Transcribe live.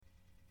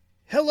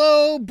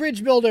Hello,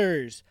 bridge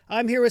builders!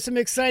 I'm here with some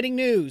exciting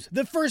news.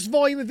 The first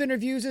volume of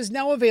interviews is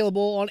now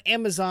available on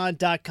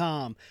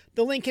Amazon.com.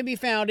 The link can be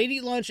found at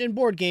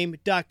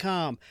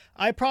EatLunchandBoardGame.com.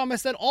 I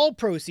promise that all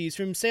proceeds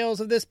from sales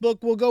of this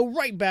book will go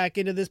right back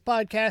into this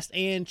podcast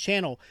and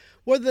channel.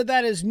 Whether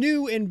that is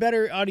new and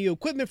better audio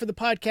equipment for the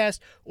podcast,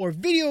 or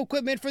video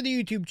equipment for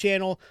the YouTube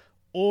channel,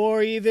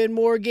 or even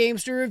more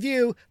games to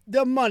review,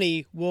 the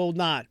money will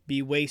not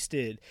be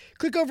wasted.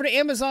 Click over to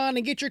Amazon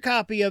and get your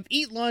copy of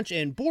Eat Lunch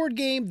and Board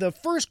Game, the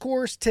first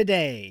course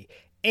today.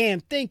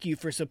 And thank you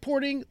for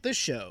supporting the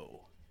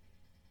show.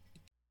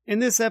 In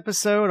this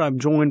episode, I'm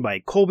joined by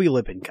Colby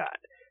Lippincott,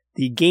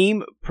 the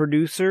game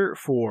producer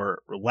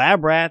for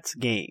Lab Rats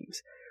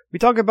Games. We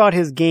talk about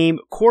his game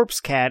Corpse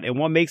Cat and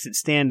what makes it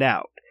stand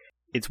out.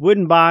 Its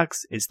wooden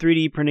box, its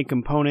 3D printed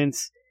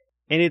components,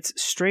 and its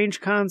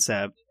strange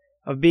concept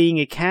of being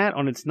a cat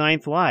on its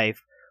ninth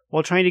life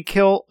while trying to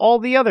kill all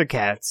the other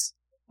cats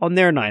on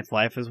their ninth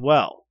life as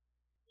well.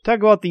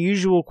 Talk about the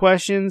usual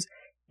questions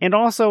and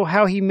also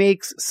how he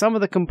makes some of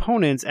the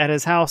components at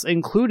his house,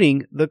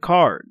 including the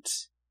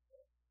cards.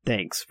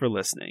 Thanks for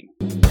listening.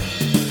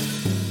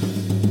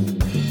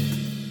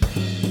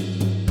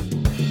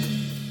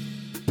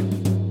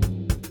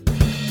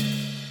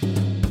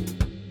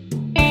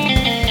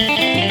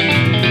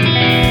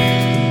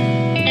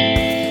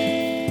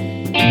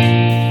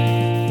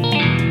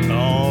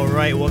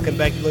 Welcome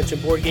back to Lunch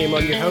and Board Game.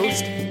 I'm your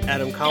host,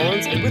 Adam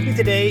Collins, and with me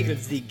today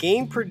is the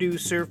game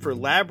producer for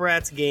Lab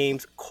Rats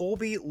Games,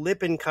 Colby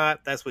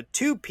Lippincott. That's with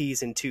 2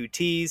 P's and 2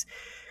 T's.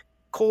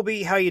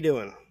 Colby, how you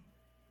doing?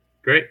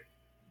 Great.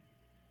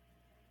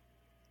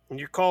 And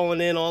you're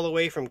calling in all the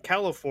way from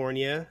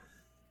California,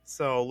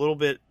 so a little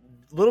bit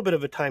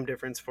of a time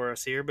difference for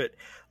us here, but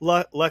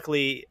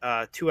luckily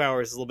 2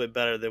 hours is a little bit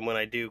better than when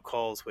I do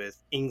calls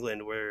with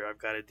England, where I've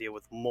got to deal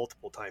with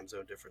multiple time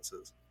zone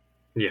differences.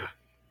 Yeah.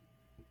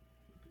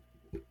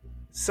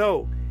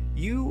 So,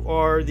 you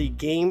are the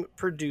game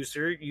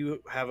producer.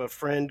 You have a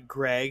friend,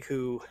 Greg,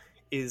 who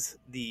is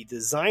the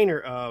designer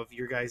of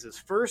your guys'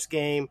 first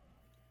game,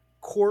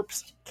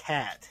 Corpse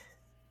Cat.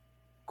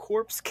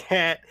 Corpse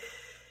Cat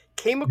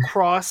came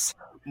across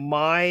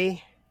my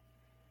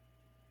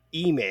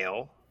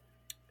email,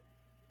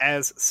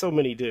 as so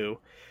many do,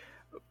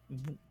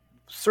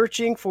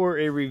 searching for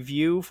a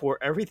review for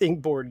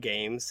Everything Board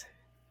Games,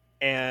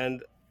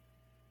 and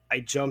I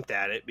jumped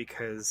at it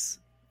because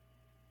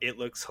it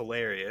looks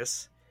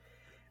hilarious,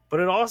 but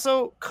it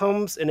also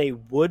comes in a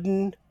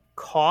wooden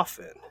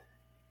coffin.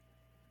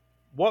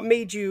 What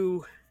made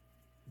you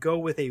go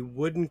with a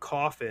wooden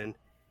coffin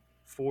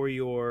for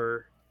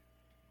your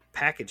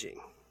packaging?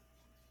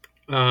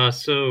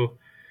 So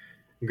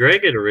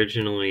Greg had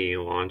originally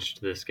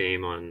launched this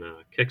game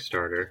on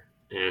Kickstarter,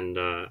 and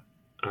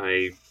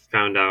I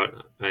found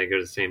out I go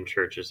to the same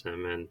church as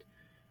him, and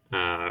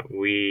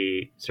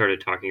we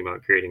started talking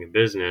about creating a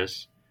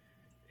business,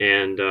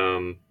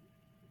 and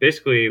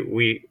basically,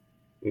 we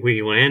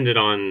landed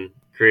on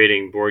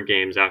creating board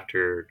games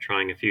after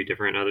trying a few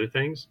different other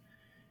things.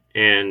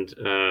 And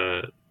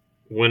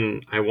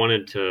when I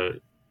wanted to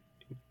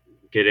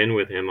get in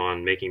with him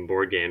on making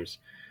board games,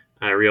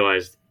 I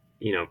realized,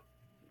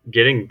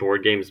 getting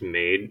board games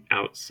made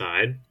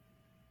outside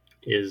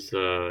is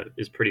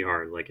pretty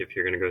hard. Like if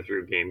you're going to go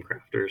through Game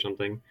Crafter or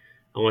something,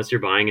 unless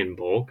you're buying in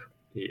bulk,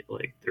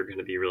 they're going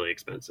to be really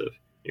expensive.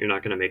 You're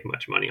not going to make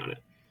much money on it.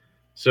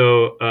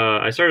 So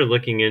I started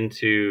looking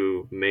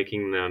into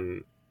making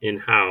them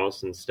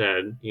in-house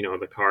instead,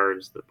 the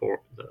cards,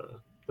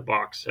 the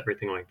box,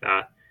 everything like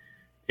that.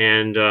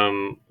 And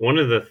one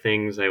of the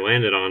things I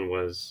landed on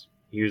was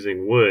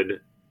using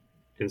wood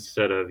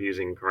instead of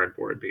using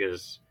cardboard,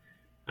 because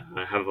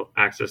I have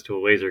access to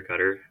a laser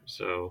cutter.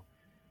 So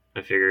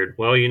I figured,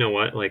 well, you know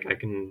what, I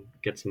can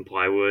get some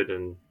plywood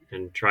and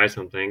try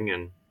something.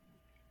 And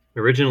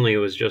originally it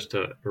was just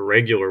a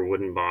regular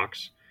wooden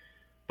box.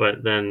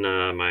 But then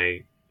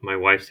my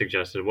wife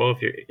suggested, well,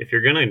 if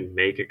you're gonna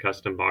make a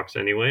custom box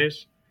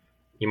anyways,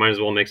 you might as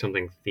well make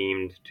something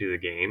themed to the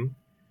game.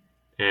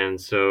 And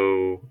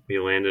so we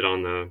landed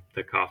on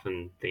the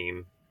coffin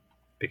theme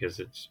because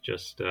it's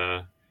just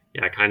it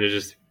kind of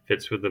just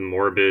fits with the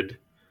morbid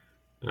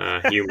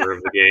humor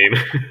of the game.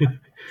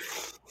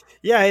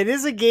 Yeah, it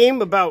is a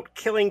game about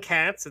killing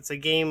cats. It's a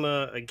game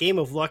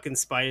of luck and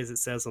spite, as it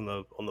says on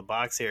the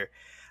box here.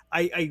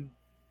 I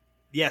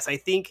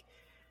think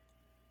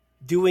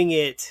doing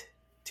it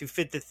to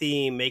fit the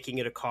theme, making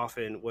it a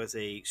coffin, was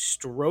a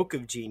stroke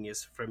of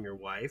genius from your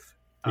wife.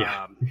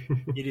 Yeah.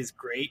 It is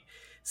great.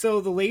 So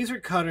the laser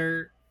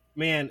cutter,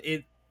 man,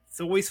 it's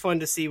always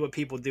fun to see what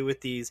people do with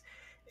these,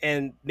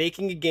 and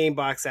making a game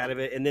box out of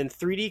it, and then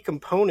 3D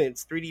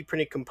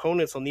printed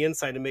components on the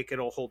inside to make it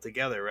all hold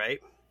together,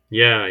 right?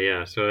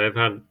 Yeah. So I've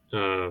had,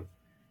 I'm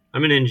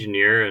an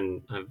engineer,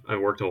 and I've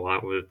worked a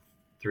lot with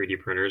 3D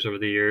printers over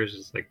the years.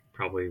 It's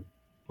probably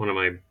one of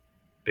my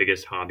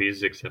biggest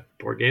hobbies, except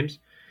board games.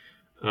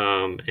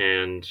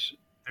 And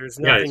there's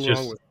nothing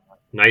wrong with that.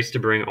 Nice to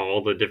bring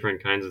all the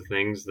different kinds of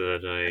things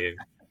that I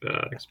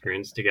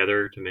experienced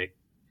together to make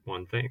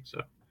one thing.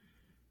 So,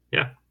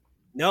 yeah.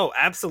 No,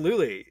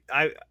 absolutely.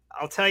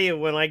 I'll tell you,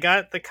 when I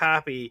got the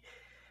copy,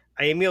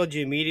 I emailed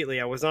you immediately.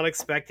 I was not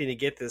expecting to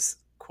get this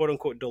quote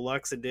unquote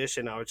deluxe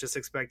edition. I was just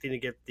expecting to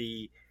get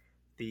the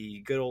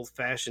good old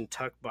fashioned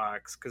tuck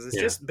box, because it's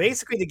Yeah. just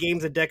basically the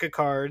game's a deck of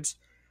cards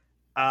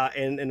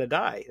and a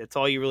die. That's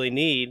all you really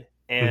need.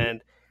 Mhm.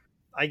 And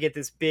I get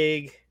this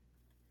big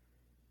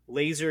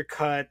laser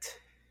cut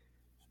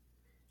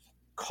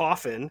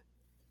coffin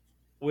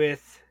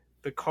with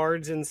the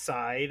cards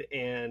inside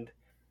and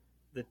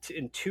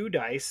and two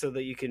dice so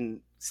that you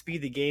can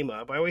speed the game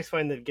up. I always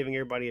find that giving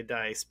everybody a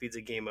die speeds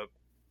a game up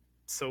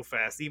so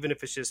fast, even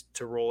if it's just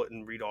to roll it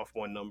and read off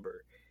one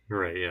number.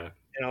 Right. Yeah.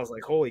 And I was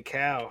like, "Holy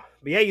cow!"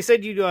 But yeah, you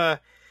said you'd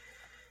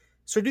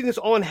so doing this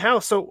all in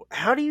house. So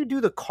how do you do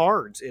the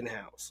cards in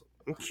house?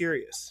 I'm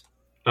curious.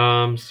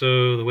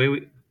 So the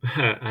way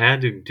I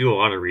had to do a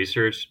lot of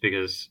research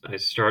because I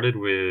started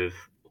with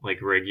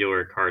like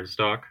regular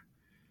cardstock,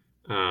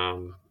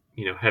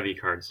 heavy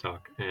cardstock,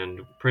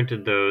 and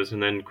printed those,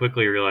 and then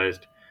quickly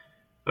realized,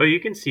 oh, you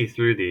can see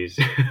through these.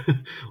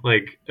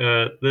 Like,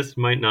 this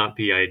might not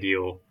be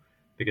ideal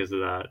because of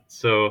that.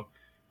 So,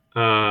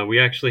 we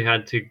actually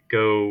had to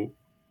go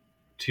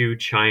to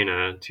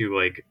China to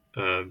like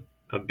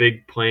a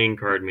big playing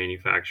card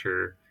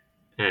manufacturer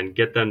and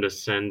get them to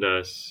send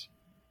us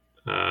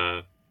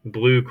uh,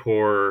 blue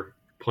core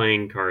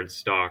playing card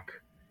stock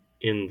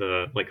in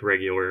the like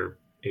regular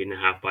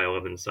 8.5 by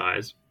 11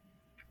 size.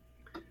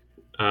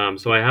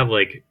 So I have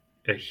like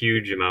a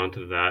huge amount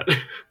of that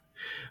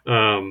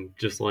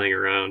just laying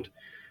around.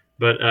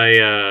 But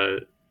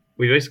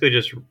we basically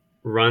just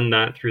run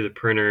that through the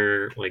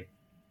printer, like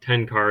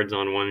 10 cards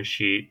on one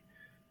sheet,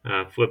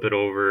 flip it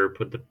over,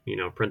 put the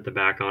print the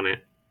back on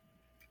it,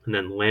 and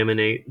then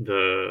laminate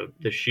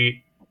the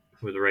sheet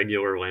with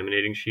regular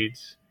laminating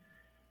sheets,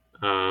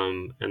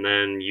 and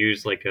then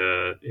use like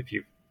if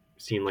you've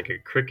seen like a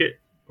Cricut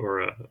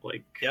or a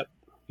like Yep.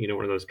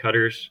 one of those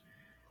cutters,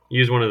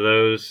 use one of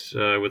those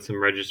with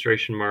some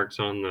registration marks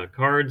on the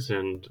cards,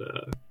 and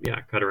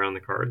yeah, cut around the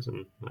cards,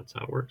 and that's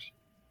how it works.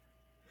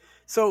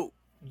 So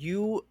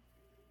you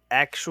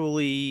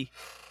actually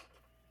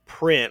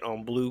print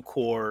on blue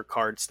core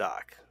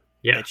cardstock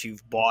Yeah, that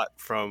you've bought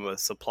from a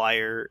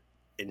supplier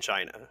in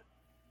China.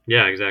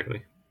 yeah,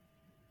 exactly.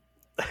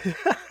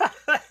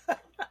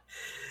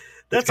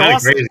 It's That's kind of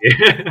awesome.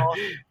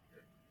 crazy.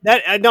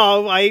 That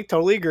no, I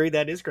totally agree.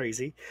 That is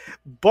crazy,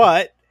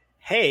 but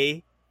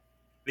hey,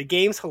 the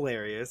game's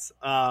hilarious.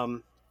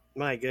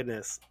 My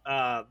goodness,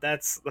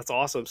 that's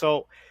awesome.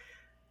 So,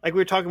 like we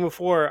were talking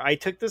before, I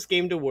took this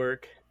game to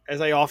work,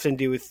 as I often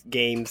do with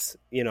games.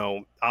 You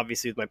know,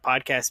 obviously with my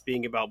podcast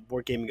being about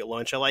board gaming at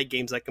lunch, I like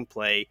games I can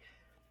play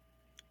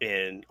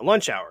in a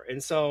lunch hour,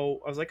 and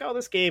so I was like, oh,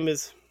 this game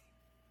is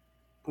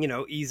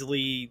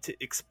easily to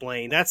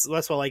explain. That's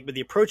what I like. But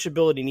the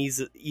approachability and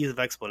ease of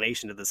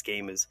explanation of this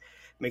game is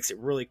makes it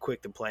really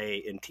quick to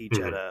play and teach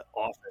at Mhm. a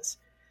office.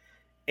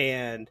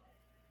 And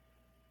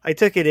I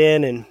took it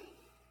in, and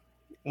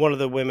one of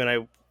the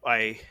women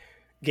I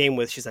game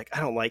with, she's like, I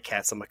don't like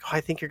cats. I'm like, oh,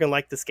 I think you're gonna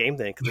like this game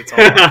then, because it's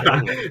all about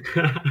family.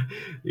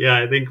 Yeah,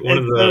 I think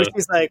And so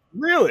she's like,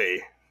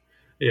 really?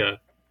 yeah,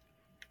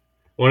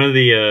 one of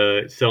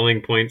the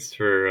selling points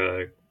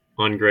for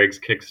on Greg's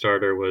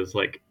Kickstarter was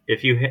like,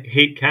 if you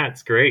hate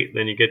cats, great,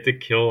 then you get to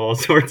kill all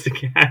sorts of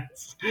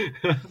cats.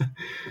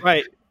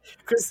 Right.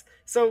 Because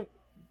so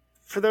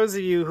for those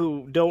of you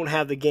who don't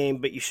have the game,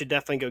 but you should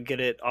definitely go get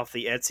it off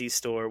the Etsy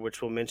store,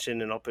 which we'll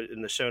mention and I'll put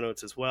in the show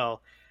notes as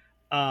well.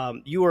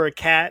 You are a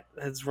cat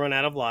that's run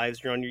out of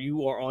lives.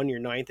 You are on your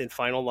ninth and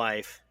final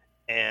life,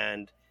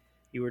 and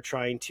you were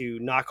trying to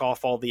knock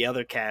off all the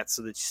other cats.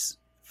 So that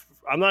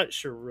I'm not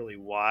sure really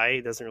why.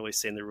 It doesn't really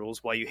say in the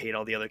rules why you hate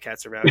all the other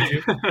cats around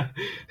you,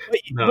 but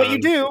No,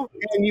 you do,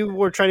 and you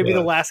were trying to be the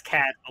yeah, last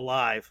cat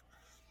alive.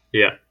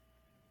 yeah,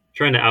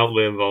 trying to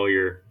outlive all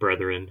your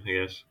brethren, I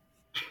guess.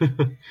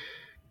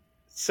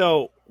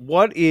 So,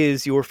 what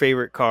is your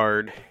favorite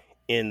card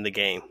in the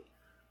game?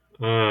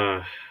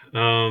 uh,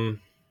 um,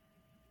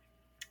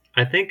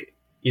 I think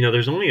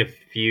there's only a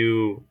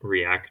few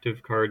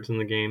reactive cards in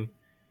the game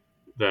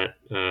that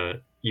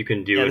you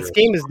can do Yeah, in this this.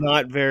 game is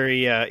not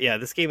very.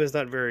 This game is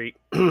not very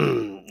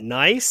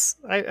nice.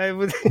 I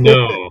would.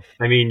 No,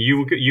 I mean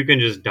you can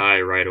just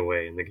die right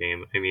away in the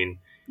game. I mean,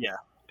 Yeah.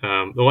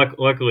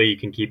 luckily you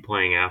can keep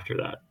playing after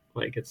that.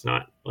 Like it's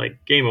not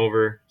like game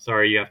over.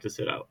 Sorry, you have to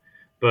sit out.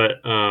 But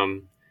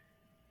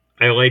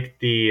I like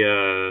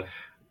the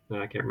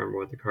I can't remember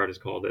what the card is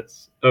called.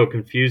 It's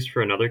confused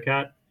for another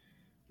cat,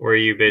 where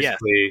you Yes.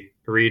 basically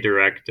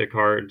redirect a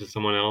card to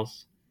someone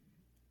else.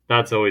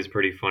 That's always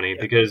pretty funny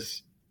Yeah.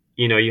 because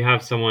you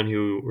have someone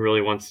who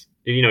really wants,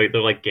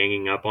 they're like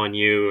ganging up on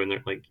you, and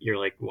you're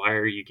like, why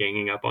are you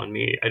ganging up on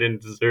me? I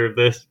didn't deserve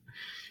this.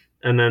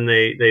 And then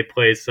they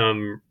play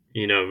some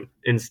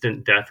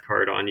instant death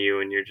card on you,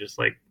 and you're just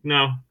like,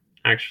 no,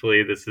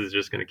 actually this is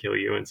just going to kill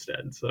you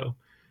instead. So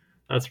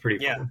that's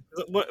pretty Yeah. fun.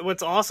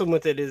 What's awesome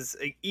with it is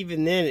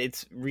even then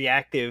it's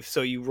reactive.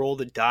 So you roll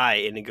the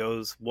die and it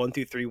goes 1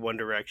 through 3 one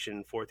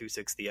direction, 4 through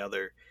 6 the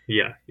other.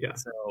 Yeah, yeah.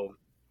 So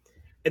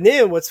And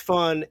then what's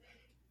fun,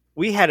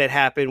 we had it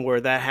happen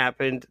where that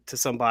happened to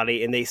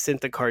somebody and they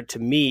sent the card to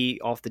me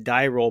off the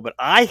die roll, but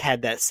I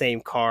had that same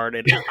card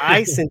and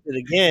I sent it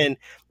again,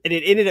 and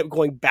it ended up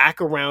going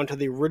back around to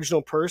the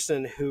original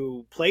person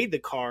who played the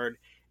card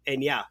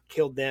and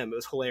killed them. It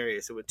was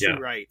hilarious. It was two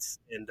rights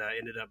and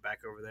ended up back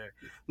over there.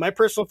 My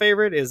personal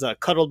favorite is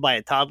Cuddled by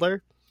a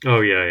Toddler.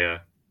 Oh, yeah.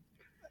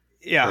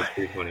 Yeah. That's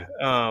pretty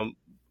funny.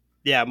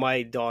 Yeah,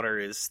 my daughter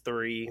is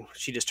 3.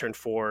 She just turned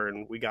 4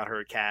 and we got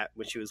her a cat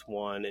when she was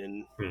 1,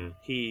 and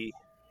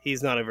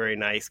he's not a very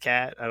nice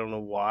cat. I don't know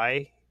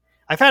why.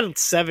 I've had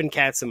 7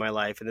 cats in my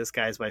life, and this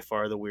guy's by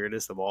far the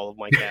weirdest of all of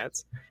my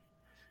cats.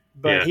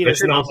 But he I does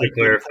should not also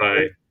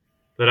clarify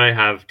that I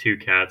have 2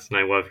 cats, and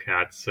I love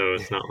cats, so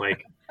it's not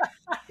like,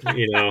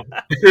 I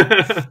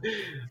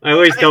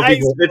always tell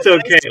people it's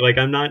okay. Like,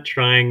 I'm not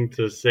trying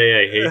to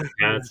say I hate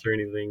cats or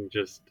anything.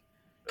 Just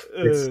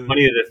it's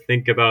funny to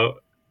think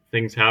about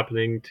things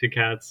happening to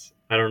cats.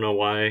 I don't know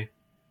why.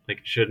 Like,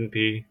 it shouldn't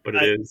be, but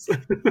it is.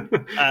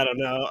 I don't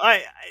know.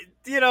 I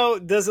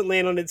doesn't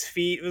land on its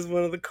feet was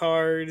one of the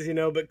cards,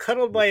 but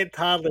Cuddled by a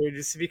Toddler,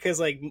 just because,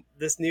 like,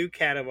 this new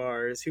cat of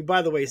ours, who,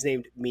 by the way, is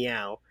named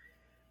Meow,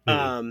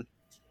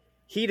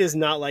 he does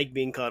not like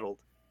being cuddled.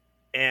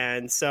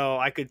 And so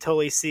I could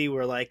totally see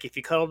where, like, if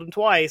you cuddled him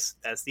twice,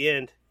 that's the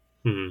end.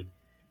 Mm-hmm.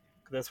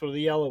 That's one of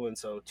the yellow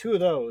ones. So 2 of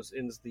those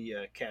ends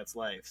the cat's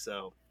life.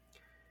 So,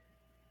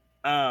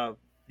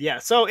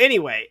 So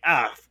anyway,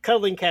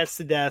 cuddling cats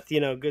to death,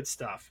 good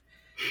stuff.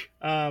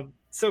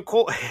 So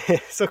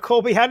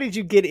Colby, how did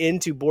you get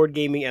into board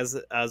gaming as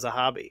a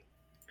hobby?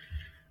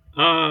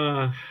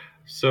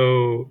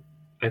 So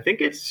I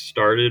think it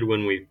started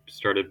when we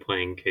started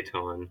playing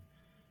Catan,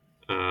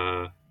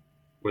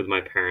 with my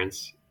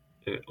parents.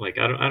 Like,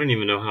 I don't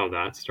even know how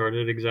that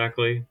started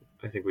exactly.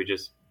 I think we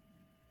just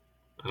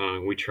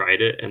we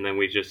tried it, and then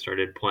we just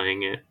started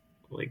playing it,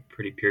 like,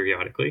 pretty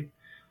periodically.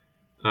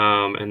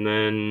 And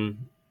then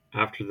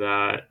after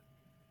that,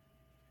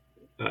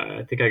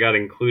 I think I got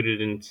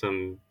included in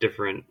some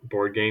different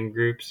board game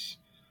groups,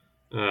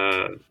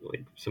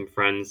 like some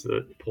friends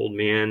that pulled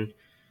me in,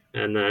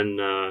 and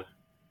then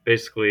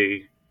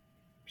basically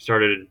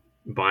started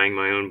buying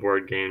my own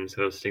board games,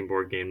 hosting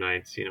board game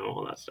nights,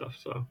 all that stuff.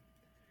 So,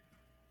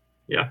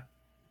 yeah.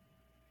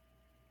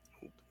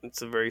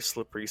 It's a very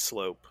slippery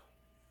slope.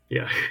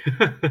 Yeah.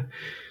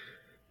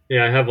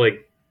 Yeah, I have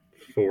like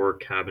 4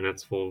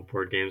 cabinets full of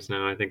board games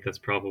now. I think that's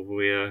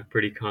probably a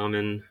pretty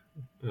common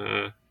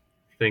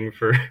thing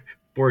for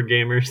board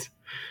gamers.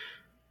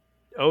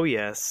 Oh,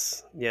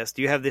 yes.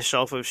 Do you have the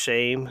Shelf of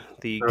Shame,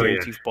 the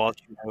games you've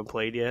bought you haven't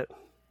played yet?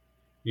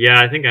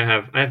 Yeah, I think I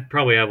have. I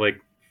probably have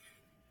like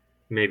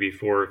maybe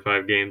 4 or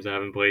 5 games I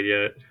haven't played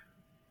yet.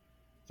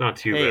 It's not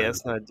too bad.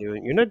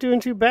 You're not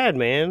doing too bad,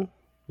 man.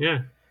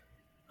 Yeah.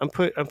 I'm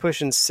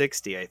pushing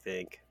 60, I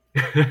think.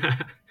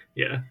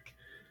 Yeah.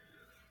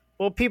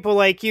 Well, people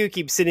like you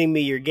keep sending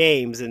me your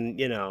games, and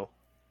Oh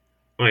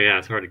yeah,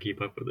 it's hard to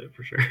keep up with it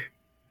for sure.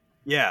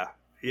 Yeah.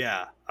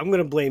 I'm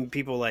gonna blame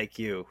people like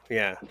you.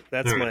 Yeah,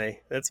 that's my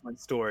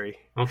story.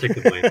 I'll take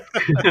the blame.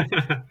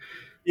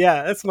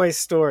 Yeah, that's my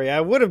story. I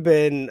would have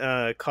been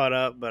caught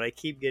up, but I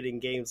keep getting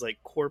games like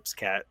Corpse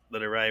Cat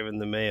that arrive in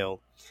the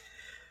mail.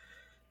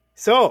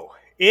 So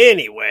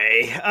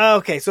anyway,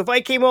 okay. So if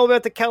I came over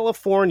to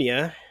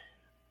California,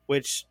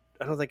 which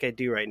I don't think I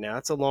do right now,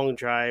 it's a long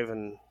drive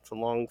and it's a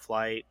long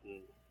flight.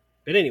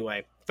 But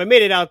anyway, if I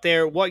made it out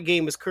there, what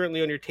game is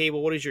currently on your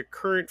table? What is your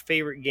current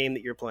favorite game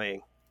that you're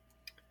playing?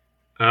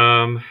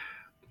 So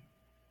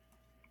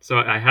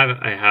I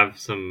have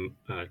some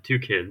 2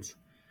 kids,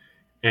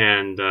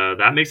 and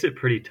that makes it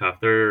pretty tough.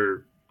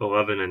 They're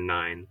 11 and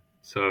 9,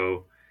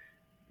 so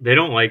they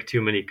don't like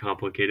too many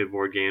complicated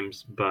board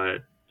games.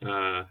 But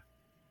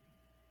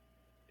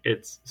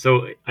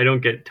so I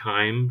don't get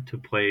time to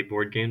play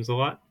board games a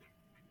lot.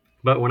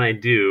 But when I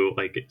do,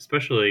 like,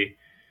 especially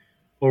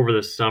over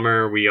the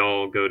summer, we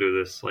all go to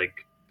this,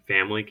 like,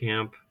 family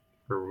camp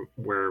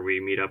where we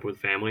meet up with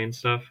family and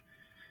stuff.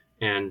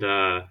 And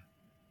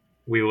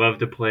we love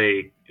to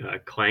play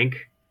Clank.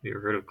 Have you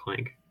ever heard of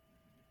Clank?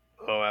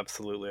 Oh,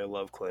 absolutely. I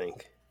love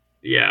Clank.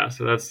 Yeah,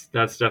 so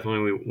that's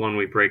definitely one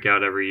we break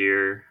out every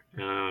year.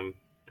 And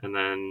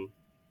then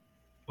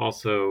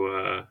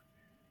also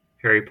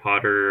Harry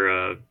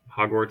Potter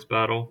Hogwarts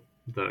Battle,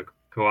 the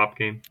co-op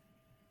game.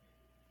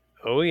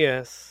 Oh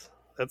yes,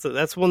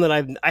 that's one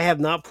that I have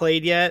not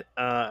played yet.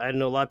 I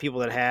know a lot of people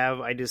that have.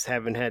 I just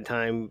haven't had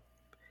time.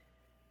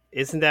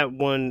 Isn't that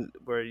one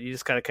where you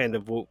just gotta kind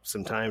of devote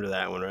some time to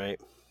that one, right?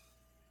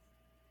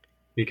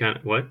 You kind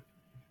of what?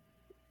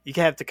 You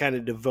have to kind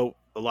of devote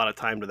a lot of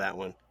time to that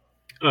one.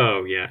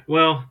 Oh yeah.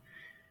 Well,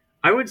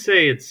 I would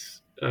say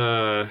it's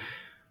so.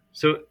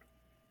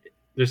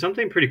 There's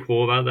something pretty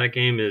cool about that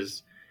game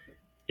is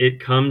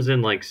it comes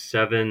in like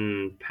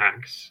 7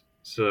 packs.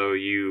 So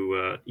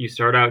you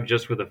start out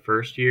just with the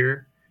first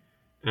year,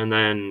 and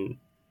then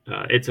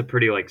it's a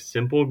pretty like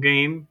simple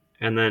game,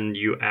 and then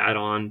you add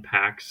on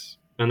packs,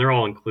 and they're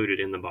all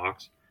included in the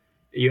box.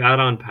 You add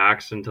on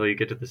packs until you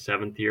get to the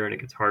 7th year, and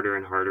it gets harder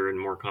and harder and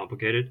more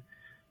complicated.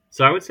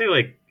 So I would say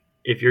like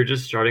if you're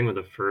just starting with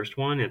the first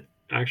one, it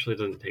actually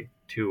doesn't take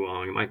too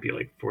long. It might be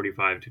like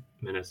 45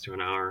 minutes to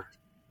an hour.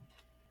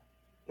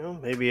 Well,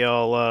 maybe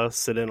I'll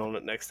sit in on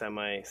it next time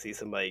I see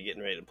somebody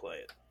getting ready to play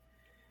it.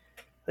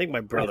 I think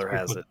my brother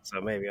has it, so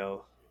maybe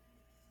I'll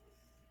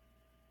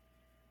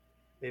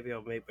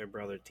make my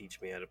brother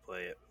teach me how to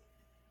play it.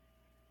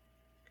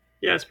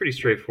 Yeah, it's pretty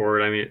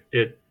straightforward. I mean,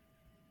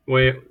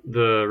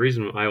 the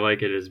reason I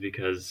like it is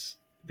because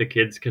the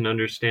kids can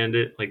understand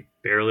it like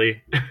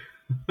barely,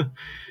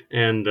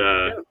 and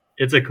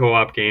it's a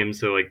co-op game,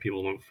 so like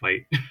people don't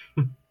fight,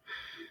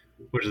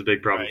 which is a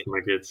big problem for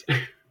my kids.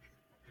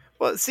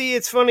 Well, see,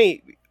 it's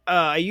funny.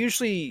 I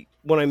usually,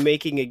 when I'm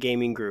making a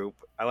gaming group,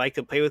 I like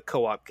to play with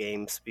co-op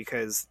games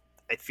because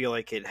I feel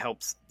like it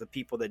helps the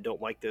people that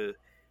don't like to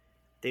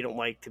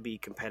be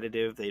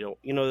competitive. They don't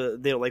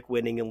like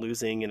winning and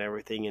losing and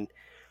everything. And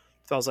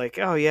so I was like,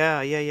 oh yeah.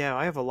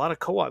 I have a lot of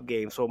co-op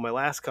games. So my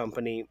last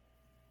company,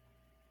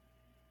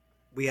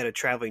 we had a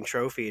traveling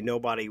trophy and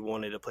nobody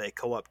wanted to play a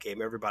co-op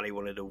game. Everybody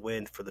wanted to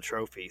win for the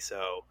trophy.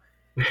 So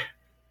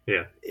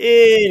yeah.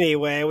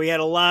 Anyway, we had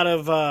a lot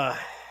of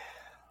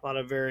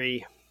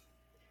very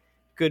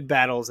good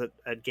battles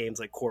at games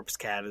like Corpse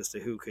Cat as to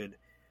who could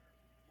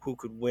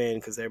win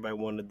because everybody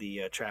wanted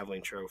the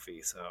traveling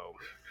trophy. So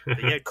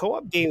yeah,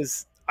 co-op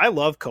games. I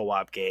love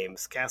co-op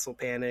games. Castle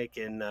Panic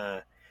and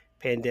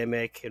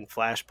Pandemic and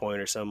Flashpoint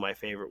are some of my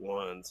favorite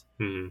ones.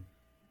 Mm-hmm.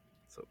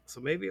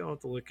 So maybe I'll have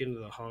to look into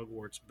the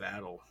Hogwarts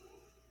battle.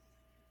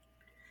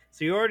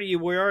 So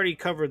we already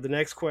covered the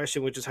next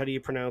question, which is how do you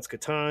pronounce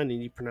Catan,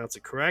 and you pronounce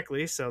it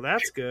correctly. So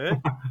that's good.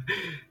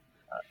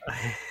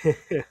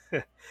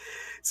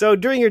 So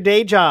during your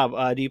day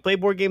job, do you play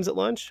board games at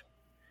lunch?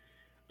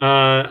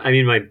 I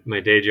mean, my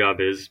day job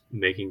is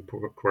making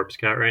Corpse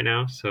Cat right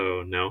now,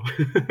 so no.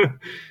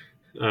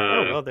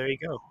 Oh well, there you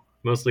go.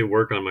 Mostly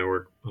work on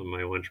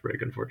my lunch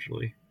break,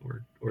 unfortunately,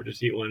 or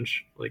just eat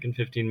lunch like in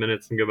 15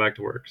 minutes and go back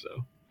to work. So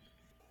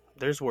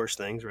there's worse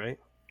things, right?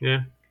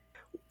 Yeah.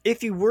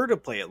 If you were to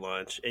play at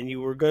lunch and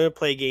you were going to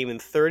play a game in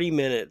 30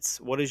 minutes,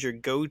 what is your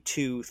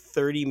go-to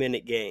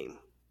 30-minute game?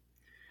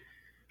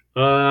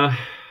 I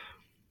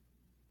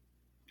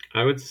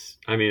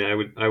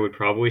would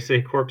probably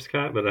say Corpse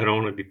Cat, but I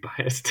don't want to be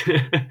biased.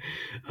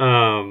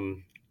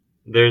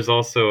 There's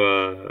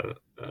also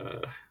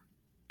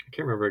I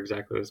can't remember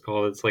exactly what it's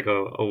called. It's like a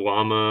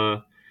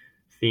llama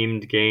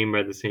themed game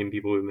by the same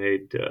people who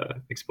made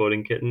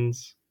Exploding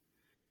Kittens.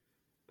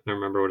 I don't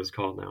remember what it's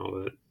called now,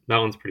 but that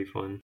one's pretty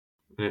fun.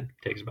 And it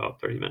takes about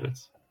 30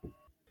 minutes.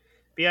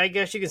 Yeah, I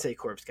guess you can say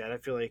Corpse Cat. I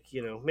feel like,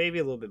 maybe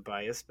a little bit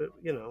biased, but,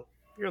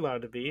 you're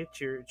allowed to be. It's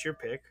your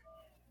pick.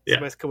 Yeah.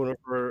 Somebody's coming up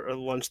for a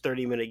lunch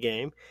 30-minute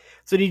game.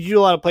 So did you do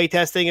a lot of play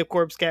testing of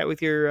Corpse Cat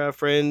with your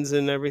friends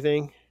and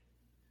everything?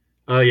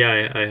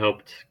 Yeah, I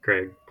helped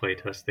Greg play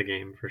test the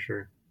game for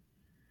sure.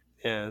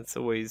 Yeah, it's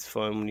always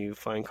fun when you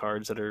find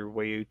cards that are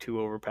way too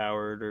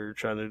overpowered or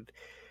trying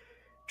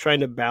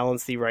to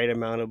balance the right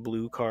amount of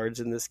blue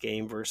cards in this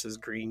game versus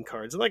green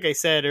cards. And like I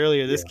said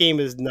earlier, this game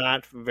is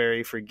not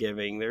very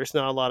forgiving. There's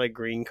not a lot of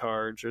green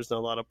cards. There's not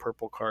a lot of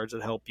purple cards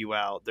that help you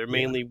out. They're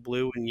mainly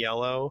blue and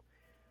yellow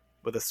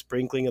with a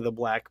sprinkling of the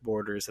black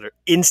borders that are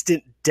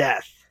instant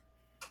death.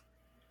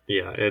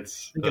 Yeah,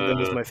 it's... I think that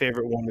was my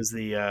favorite one is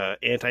the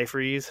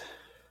antifreeze.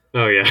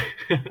 Oh, yeah.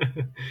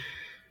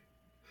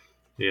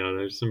 Yeah,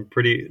 there's some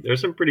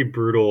pretty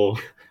brutal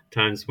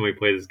times when we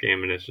play this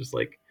game, and it's just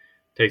like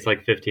takes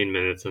like 15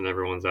 minutes and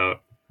everyone's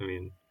out. I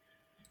mean,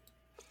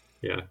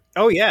 yeah.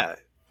 Oh yeah,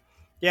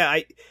 yeah.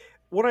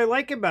 What I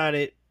like about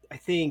it, I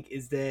think,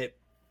 is that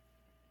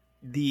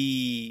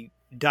the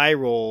die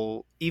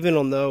roll, even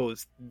on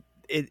those,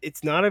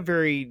 it's not a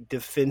very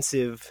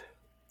defensive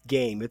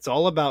game. It's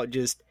all about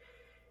just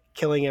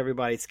killing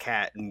everybody's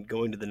cat and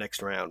going to the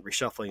next round,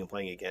 reshuffling and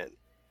playing again.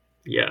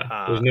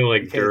 Yeah, there's no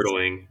like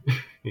dirtling,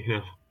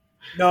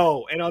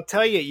 No, and I'll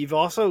tell you, you've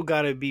also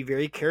got to be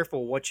very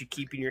careful what you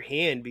keep in your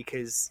hand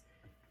because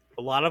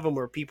a lot of them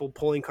are people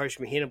pulling cards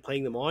from your hand and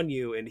playing them on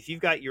you. And if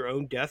you've got your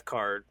own death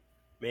card,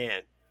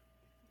 man.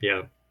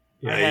 Yeah,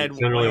 you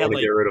generally want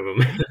to get rid of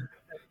them.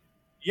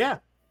 Yeah,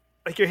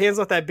 like your hand's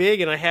not that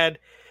big, and I had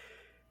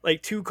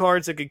like 2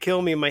 cards that could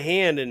kill me in my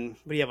hand, and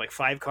but you have like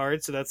 5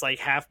 cards, so that's like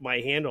half my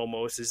hand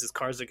almost is just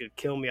cards that could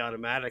kill me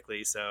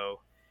automatically. So,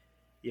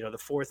 the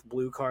 4th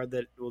blue card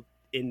that will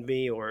end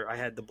me, or I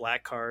had the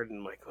black card, and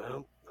I'm like,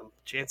 well,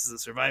 chances of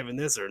surviving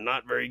this are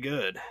not very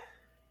good.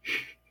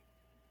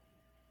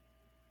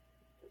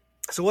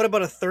 So what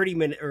about a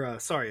 30-minute or a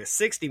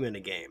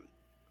 60-minute game?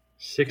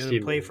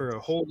 60 play for a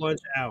whole lunch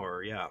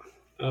hour, yeah.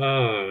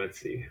 Let's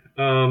see.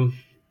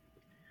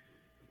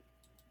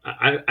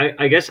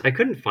 I guess I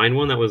couldn't find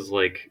one that was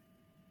like.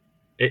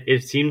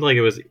 It seemed like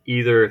it was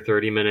either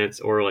 30 minutes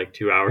or like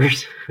 2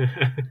 hours.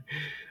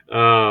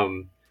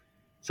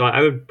 So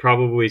I would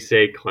probably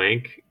say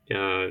Clank.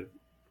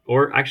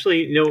 Or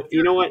actually,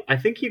 you know what? I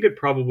think you could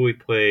probably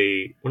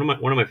play one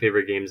of my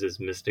favorite games is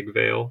Mystic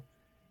Vale,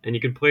 and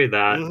you could play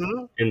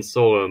that in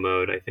solo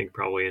mode. I think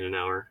probably in an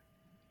hour.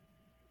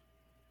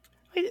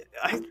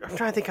 I'm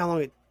trying to think how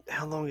long it.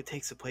 how long it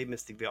takes to play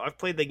Mystic Vale. I've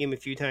played that game a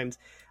few times.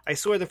 I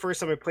swear the first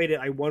time I played it,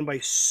 I won by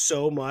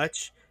so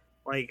much.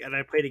 And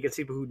I played against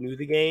people who knew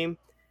the game.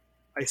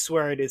 I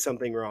swear I did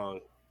something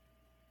wrong.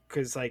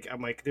 Because,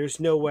 I'm like, there's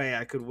no way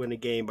I could win a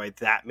game by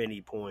that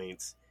many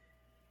points.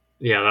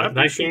 Yeah,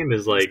 that game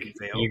is like,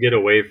 you get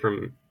away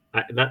from...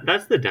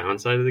 that's the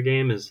downside of the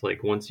game, is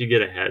like, once you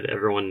get ahead,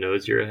 everyone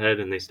knows you're ahead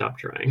and they stop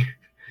trying.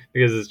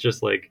 Because it's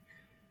just like,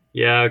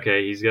 yeah,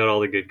 okay, he's got all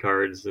the good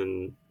cards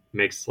and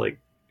makes like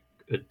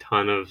a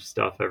ton of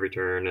stuff every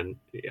turn, and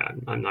yeah,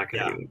 I'm not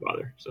going to even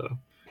bother. So,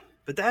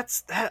 but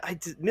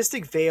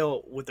Mystic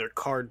Vale with their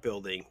card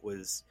building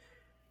was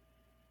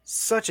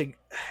such a,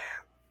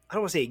 I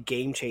don't want to say a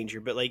game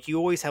changer, but like you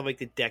always have like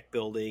the deck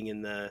building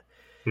and the,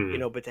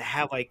 but to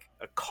have like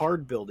a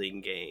card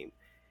building game.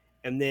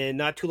 And then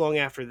not too long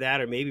after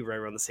that, or maybe right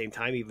around the same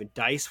time, even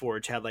Dice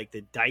Forge had like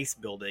the dice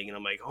building. And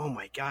I'm like, oh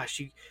my gosh,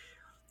 you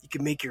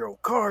can make your own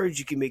cards,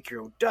 you can make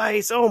your own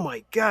dice. Oh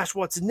my gosh,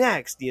 what's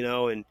next?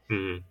 And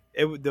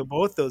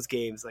both those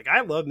games, like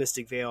I love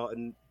Mystic Vale,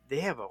 and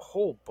they have a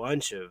whole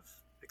bunch of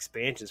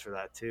expansions for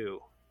that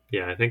too.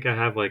 Yeah, I think I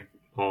have like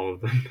all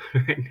of them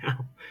right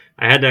now.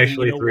 I had to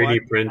actually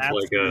 3D print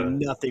like a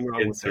nothing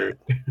wrong insert.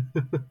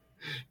 With that.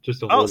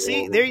 Just a whole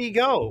see, there you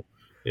go.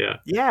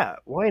 Yeah,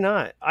 why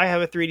not? I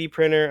have a 3D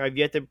printer. I've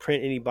yet to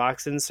print any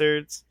box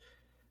inserts.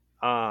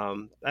 I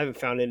haven't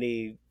found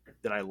any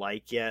that I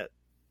like yet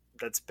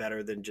that's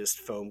better than just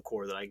foam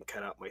core that I can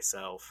cut out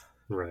myself.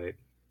 Right.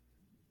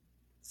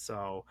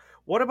 So,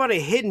 what about a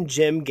hidden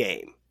gem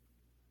game?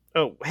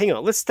 Oh, hang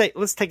on. Let's take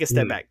a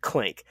step back.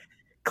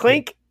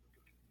 Clank's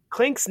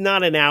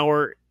not an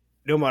hour.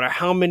 No matter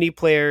how many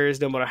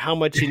players, no matter how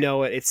much you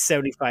know it, it's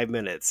 75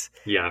 minutes.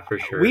 Yeah, for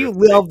sure. We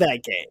love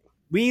that game.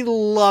 We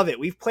love it.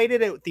 We've played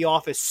it at the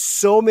office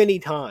so many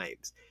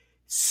times.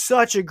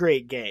 Such a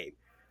great game.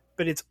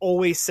 But it's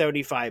always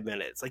 75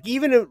 minutes. Like,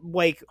 even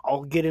like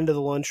I'll get into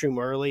the lunchroom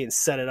early and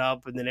set it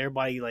up, and then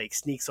everybody like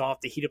sneaks off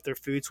to heat up their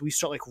food. So we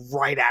start like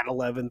right at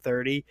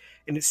 11:30,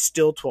 and it's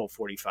still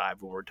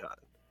 12:45 when we're done.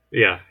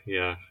 Yeah.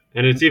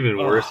 And it's even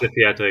worse if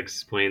you have to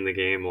explain the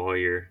game while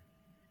you're...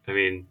 I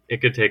mean,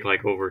 it could take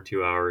like over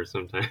 2 hours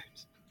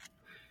sometimes.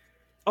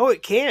 Oh,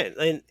 it can.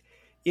 And,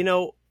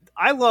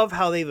 I love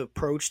how they've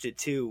approached it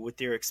too with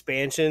their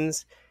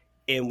expansions,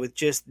 and with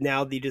just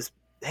now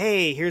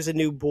hey, here's a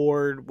new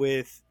board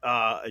with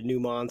a new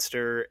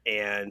monster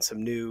and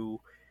some new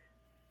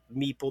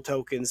meeple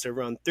tokens to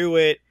run through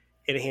it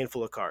and a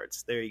handful of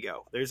cards. There you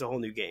go. There's a whole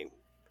new game.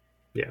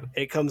 Yeah. And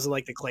it comes in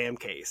like the clam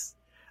case.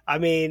 I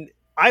mean,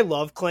 I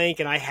love Clank,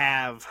 and I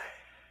have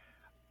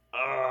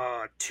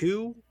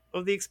 2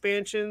 of the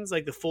expansions,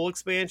 like the full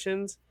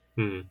expansions.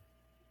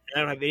 I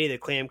don't have any of the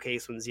clam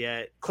case ones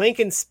yet. Clank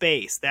in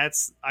Space,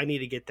 I need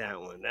to get that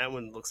one. That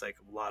one looks like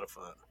a lot of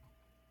fun.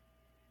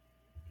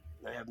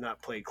 I have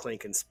not played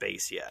Clank in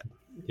Space yet.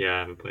 Yeah, I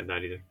haven't played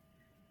that either.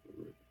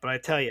 But I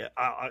tell you,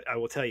 I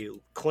will tell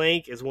you,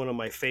 Clank is one of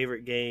my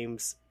favorite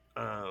games.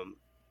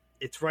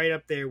 It's right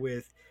up there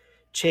with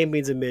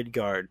Champions of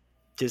Midgard.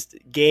 Just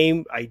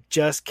game I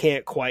just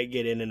can't quite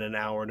get in an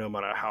hour, no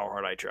matter how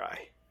hard I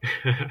try.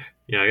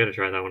 Yeah, I got to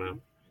try that one out.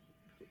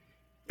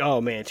 Oh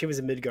man, Champions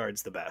of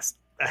Midgard's the best.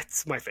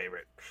 That's my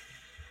favorite.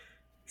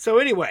 So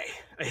anyway,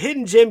 a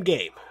hidden gem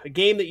game, a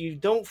game that you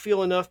don't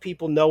feel enough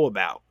people know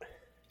about.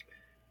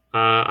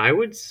 I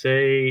would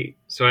say,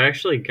 so I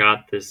actually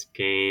got this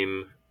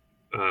game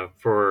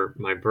for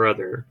my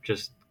brother,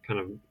 just kind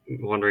of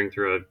wandering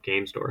through a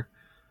game store.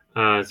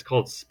 It's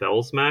called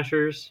Spell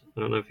Smashers.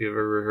 I don't know if you've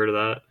ever heard of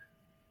that.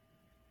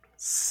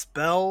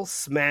 Spell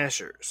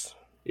Smashers.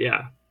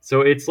 Yeah.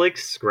 So it's like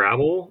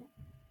Scrabble.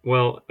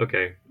 Well,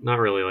 okay, not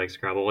really like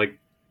Scrabble, like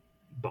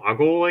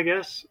Boggle, I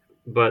guess.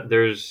 But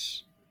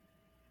there's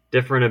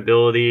different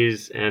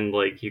abilities, and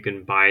like you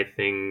can buy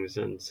things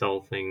and sell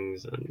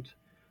things, and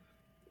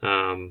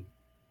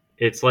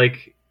it's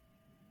like,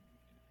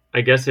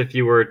 I guess if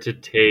you were to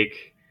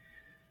take,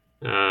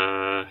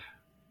 I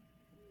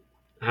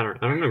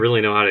don't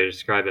really know how to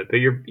describe it, but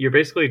you're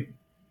basically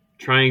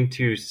trying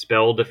to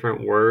spell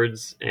different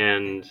words,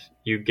 and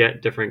you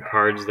get different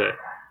cards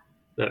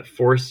that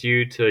force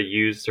you to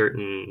use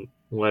certain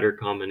letter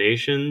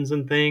combinations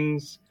and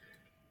things.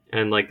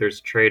 And like there's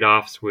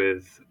trade-offs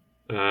with,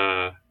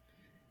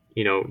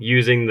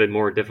 using the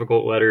more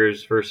difficult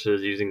letters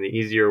versus using the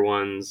easier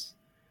ones.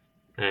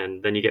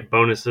 And then you get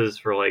bonuses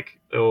for like,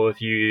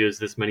 if you use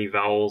this many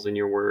vowels in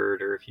your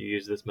word, or if you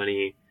use this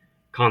many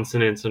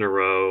consonants in a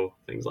row,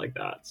 things like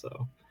that.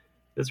 So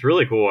it's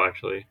really cool,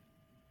 actually.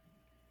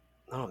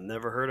 Oh,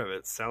 never heard of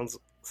it. Sounds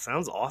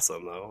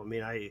awesome, though. I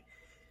mean, I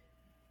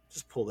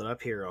just pulled it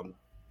up here on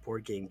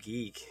Board Game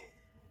Geek,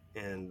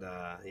 and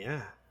I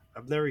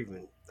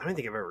don't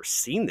think I've ever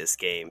seen this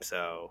game.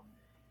 So,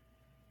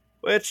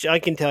 which I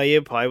can tell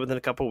you, probably within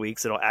a couple of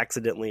weeks, it'll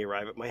accidentally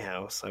arrive at my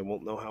house. I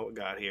won't know how it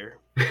got here.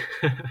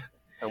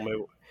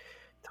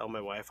 Tell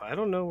my wife, I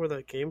don't know where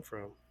that came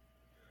from.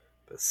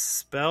 But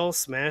Spell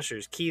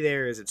Smashers, key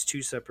there is it's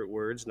 2 separate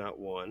words, not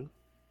one.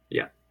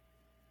 Yeah.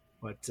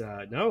 But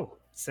no,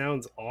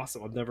 Sounds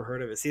awesome. I've never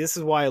heard of it. See, this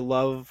is why I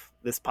love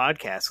this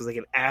podcast, because I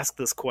can ask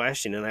this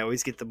question and I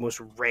always get the most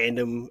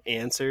random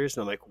answers.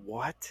 And I'm like,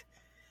 what?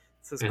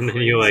 This is And then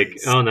crazy. you're like,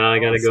 oh, now I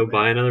got to go Awesome,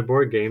 buy man. another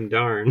board game.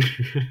 Darn.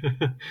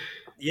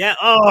 Yeah.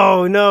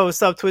 Oh, no.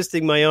 Stop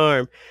twisting my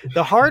arm.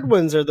 The hard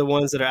ones are the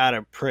ones that are out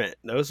of print.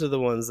 Those are the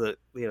ones that,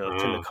 tend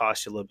to Oh.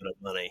 cost you a little bit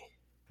of money.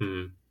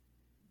 Hmm.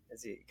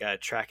 You got to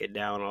track it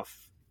down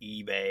off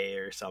eBay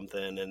or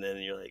something. And then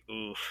you're like,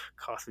 oof,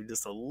 cost me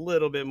just a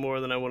little bit more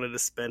than I wanted to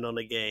spend on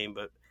a game.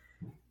 But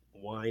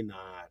why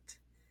not?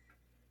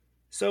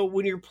 So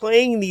when you're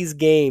playing these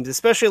games,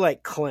 especially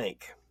like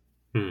Clank,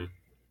 Hmm.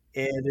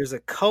 and there's a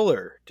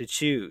color to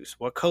choose,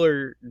 what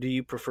color do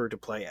you prefer to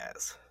play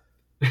as?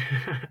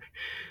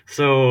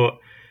 So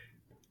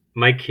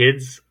my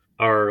kids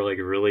are like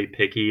really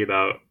picky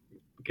about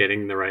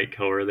getting the right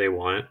color they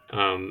want.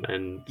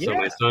 And so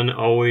my Yeah. son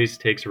always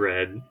takes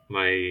red.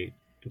 My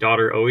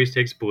daughter always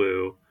takes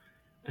blue.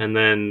 And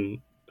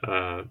then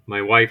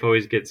my wife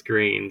always gets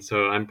green.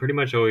 So I'm pretty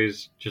much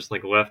always just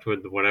like left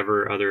with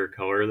whatever other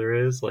color there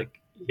is,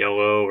 like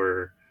yellow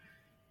or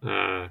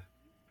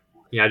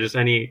just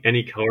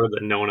any color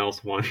that no one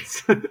else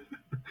wants.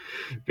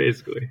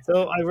 Basically.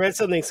 So I read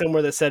something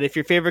somewhere that said if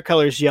your favorite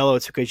color is yellow,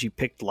 it's because you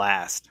picked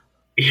last.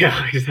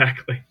 Yeah,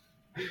 exactly.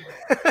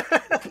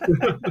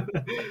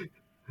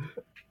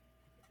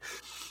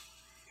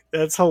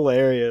 That's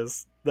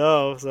hilarious.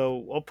 No,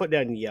 so I'll put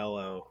down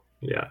yellow.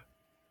 Yeah.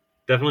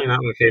 Definitely not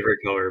my favorite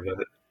color, but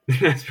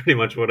that's pretty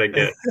much what I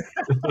get.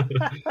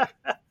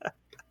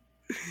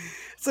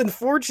 It's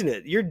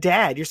unfortunate. You're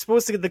dad. You're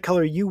supposed to get the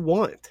color you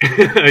want.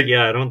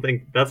 Yeah, I don't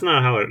think that's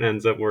not how it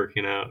ends up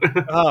working out.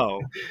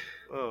 Oh.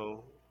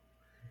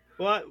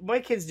 Well, my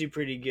kids do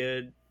pretty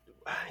good.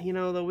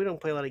 Though we don't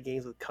play a lot of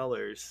games with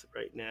colors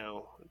right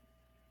now.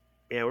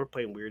 Yeah, we're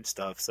playing weird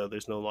stuff, so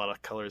there's no lot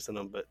of colors in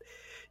them. But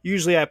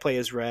usually I play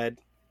as red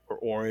or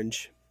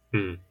orange.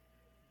 Hmm.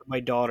 My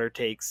daughter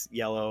takes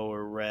yellow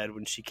or red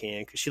when she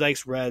can because she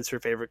likes red's her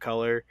favorite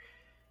color.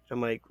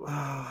 I'm like, oh,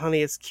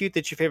 honey, it's cute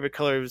that your favorite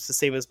color is the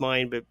same as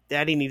mine, but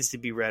daddy needs to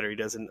be red or he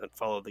doesn't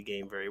follow the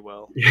game very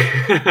well.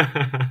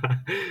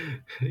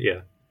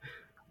 Yeah.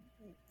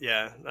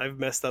 Yeah, I've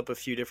messed up a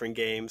few different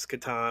games.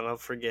 Catan, I'll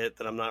forget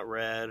that I'm not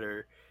red,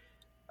 or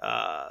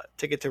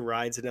Ticket to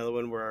Ride's another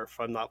one where if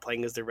I'm not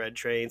playing as the red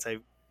trains, I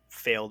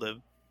fail to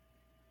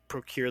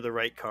procure the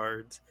right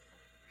cards.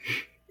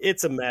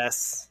 It's a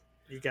mess.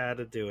 You got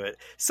to do it.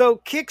 So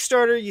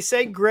Kickstarter, you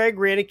said Greg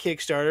ran a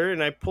Kickstarter,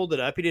 and I pulled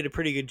it up. He did a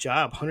pretty good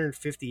job.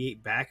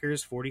 158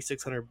 backers,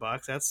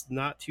 $4,600. That's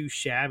not too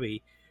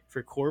shabby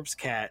for Corpse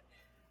Cat.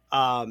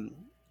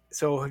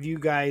 So have you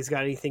guys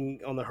got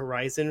anything on the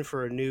horizon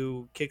for a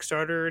new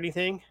Kickstarter or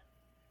anything?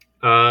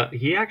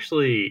 He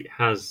actually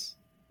has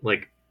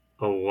like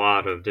a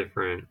lot of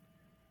different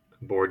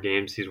board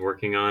games he's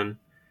working on.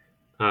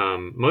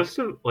 Most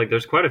of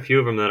there's quite a few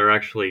of them that are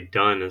actually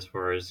done as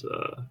far as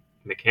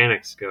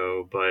mechanics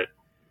go, but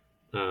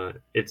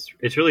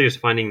it's really just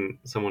finding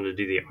someone to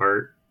do the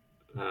art.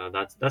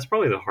 That's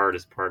probably the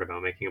hardest part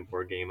about making a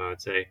board game, I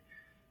would say,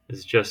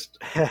 is just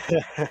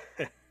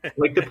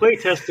like the play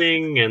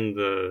testing and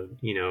the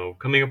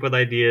coming up with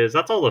ideas.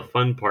 That's all the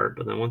fun part,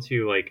 but then once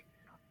you like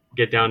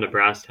get down to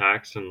brass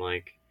tacks and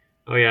like,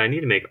 oh yeah, I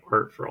need to make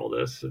art for all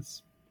this,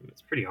 it's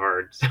pretty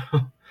hard. So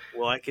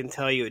Well, I can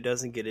tell you it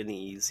doesn't get any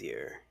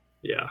easier.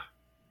 yeah.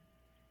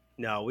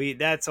 No,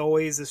 that's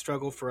always a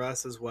struggle for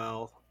us as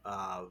well.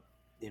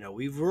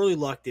 We've really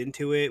lucked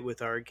into it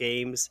with our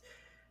games.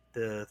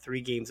 The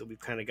 3 games that we've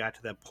kind of got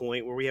to that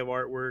point where we have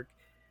artwork,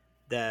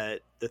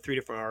 that the 3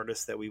 different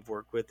artists that we've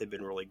worked with have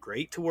been really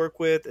great to work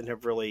with and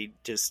have really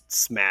just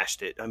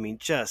smashed it. I mean,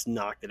 just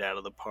knocked it out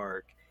of the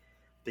park.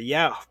 But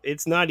yeah,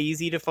 it's not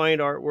easy to find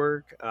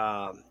artwork.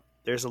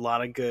 There's a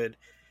lot of good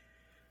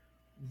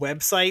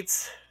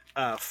websites.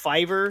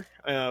 Fiverr,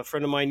 a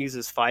friend of mine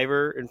uses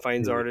Fiverr and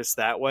finds artists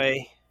that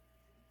way.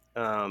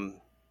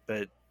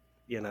 But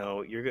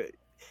you're good.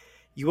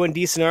 You want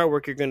decent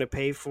artwork, you're going to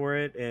pay for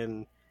it,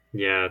 and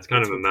Yeah, it's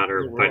kind of a matter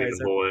of biting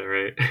the bullet,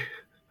 right?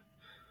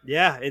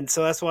 Yeah, and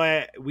so that's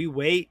why we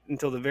wait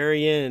until the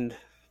very end.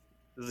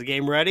 Is the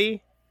game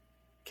ready?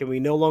 Can we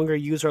no longer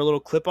use our little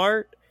clip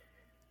art?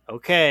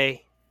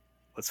 Okay,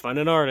 let's find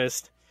an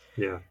artist.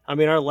 Yeah. I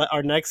mean,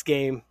 our next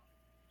game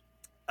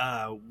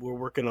we're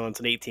working on, it's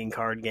an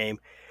 18-card game,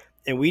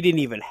 and we didn't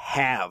even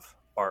have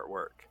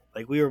artwork.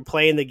 Like, we were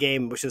playing the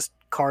game with just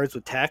cards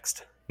with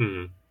text.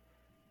 Mm-hmm.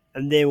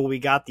 And then when we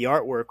got the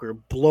artwork, we were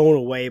blown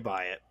away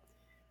by it.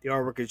 The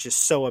artwork is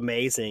just so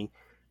amazing.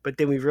 But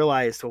then we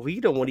realized, well, we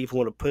don't even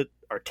want to put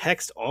our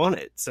text on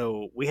it.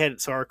 So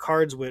our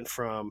cards went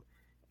from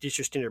just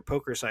your standard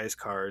poker size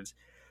cards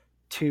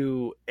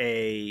to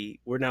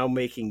we're now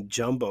making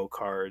jumbo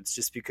cards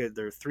just because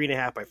they're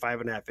 3.5 by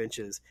 5.5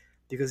 inches,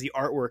 because the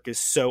artwork is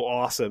so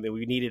awesome and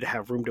we needed to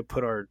have room to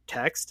put our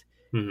text.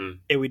 Mm-hmm.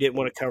 And we didn't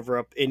want to cover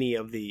up any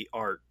of the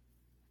art.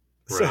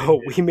 Right.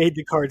 So we made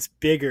the cards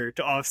bigger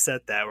to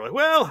offset that. We're like,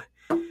 well,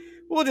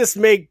 we'll just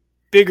make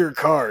bigger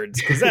cards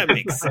because that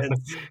makes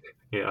sense.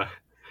 Yeah.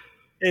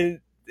 And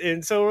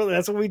And so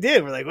that's what we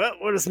did. We're like, well,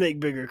 we'll just make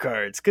bigger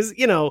cards. Because,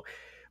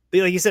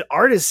 like you said,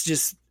 artists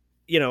just,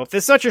 if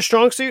it's not your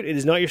strong suit, it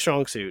is not your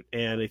strong suit.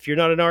 And if you're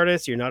not an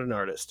artist, you're not an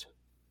artist.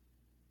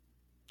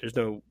 There's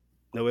no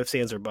ifs,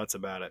 ands, or buts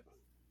about it.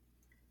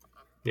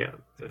 Yeah.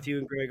 So if you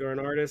and Greg are an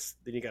artist,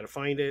 then you got to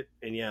find it.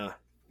 And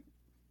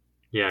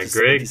Yeah,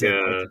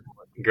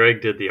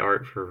 Greg did the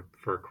art for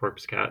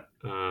Corpse Cat.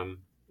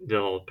 Did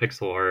all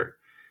pixel art.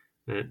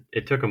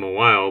 It took him a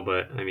while,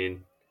 but I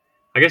mean,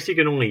 I guess you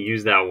can only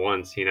use that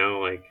once,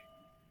 like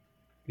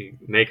you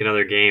make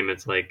another game.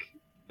 It's like,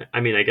 I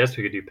mean, I guess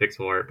we could do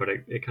pixel art, but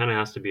it kind of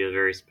has to be a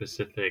very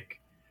specific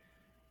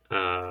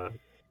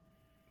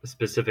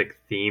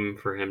theme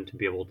for him to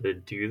be able to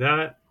do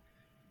that,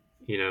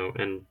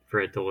 and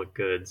for it to look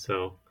good.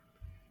 So,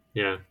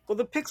 yeah. Well,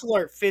 the pixel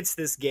art fits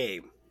this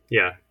game.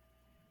 Yeah.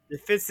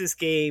 It fits this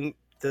game,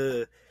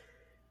 the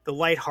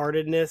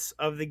lightheartedness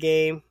of the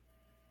game.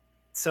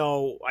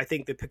 So I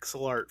think the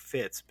pixel art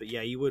fits. But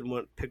yeah, you wouldn't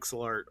want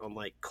pixel art on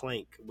like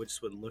Clank,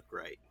 which wouldn't look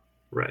right.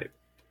 Right.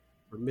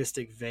 Or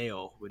Mystic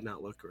Veil would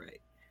not look right.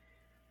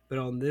 But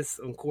on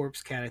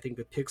Corpse Cat, I think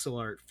the pixel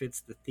art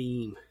fits the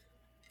theme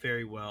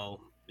very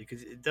well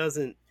because it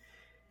doesn't.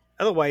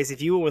 Otherwise,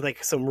 if you went with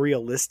like some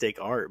realistic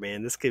art,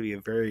 man, this could be a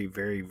very,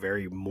 very,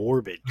 very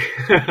morbid.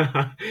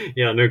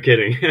 Yeah, no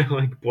kidding.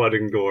 Like blood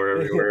and gore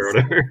everywhere, or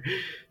whatever.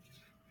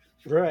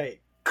 Right.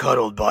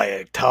 Cuddled by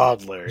a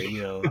toddler,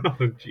 Oh,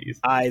 jeez.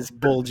 Eyes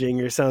bulging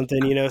or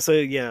something, So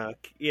yeah.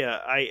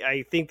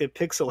 I think the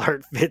pixel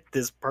art fit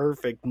this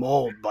perfect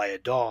mold by a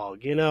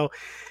dog,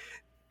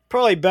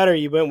 Probably better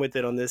you went with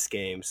it on this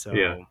game. So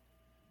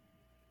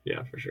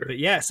yeah, for sure. But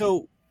yeah,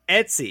 so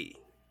Etsy,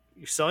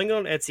 you're selling it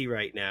on Etsy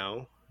right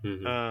now.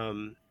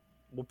 Mm-hmm.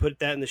 We'll put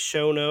that in the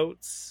show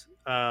notes.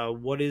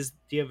 Do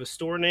you have a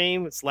store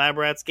name? It's Lab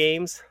Rats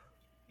Games.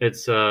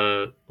 It's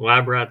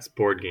Lab Rats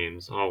Board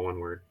Games, all one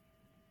word.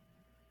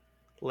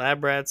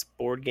 Lab Rats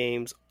Board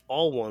Games,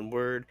 all one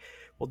word.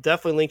 We'll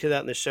definitely link to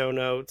that in the show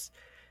notes.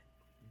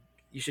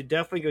 You should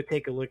definitely go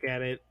take a look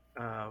at it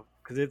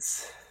because it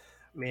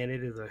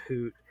is a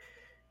hoot.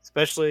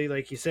 Especially,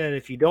 like you said,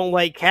 if you don't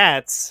like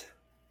cats,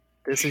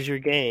 this is your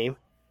game.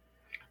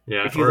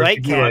 Yeah, if you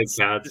like cats,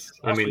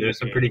 I mean, there's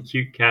some pretty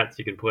cute cats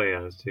you can play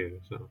as too.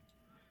 So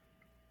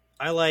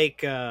I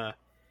like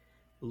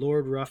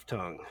Lord Rough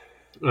Tongue.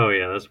 Oh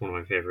yeah, that's one of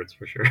my favorites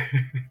for sure.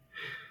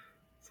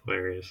 It's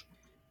hilarious.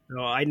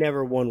 No, I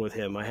never won with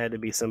him. I had to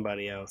be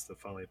somebody else to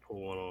finally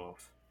pull one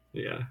off.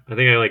 Yeah, I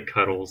think I like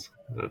Cuddles.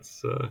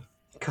 That's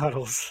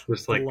Cuddles.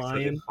 Just like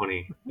lion.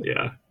 Funny.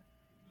 Yeah,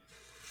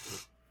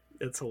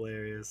 it's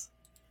hilarious.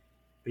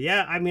 But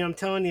yeah, I mean, I'm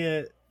telling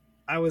you,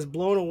 I was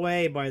blown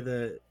away by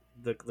the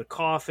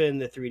coffin,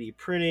 the 3D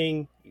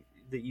printing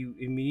that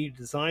you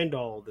designed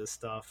all of this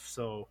stuff.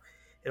 So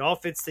it all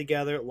fits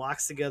together. It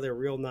locks together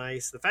real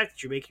nice. The fact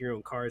that you're making your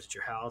own cards at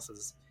your house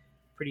is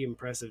pretty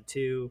impressive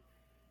too.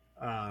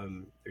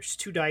 There's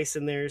 2 dice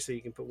in there, so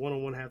you can put one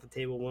on one half the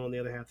table, one on the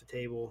other half the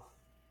table.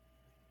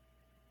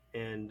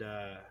 And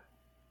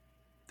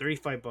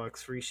 $35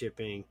 free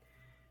shipping.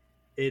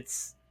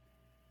 It's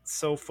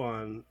so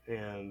fun,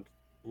 and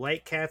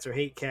like cats or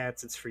hate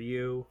cats, it's for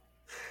you.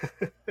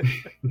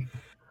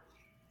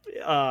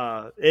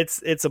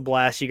 It's a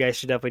blast. You guys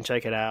should definitely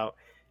check it out.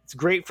 It's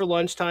great for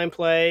lunchtime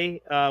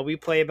play. We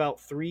play about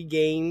 3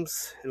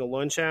 games in the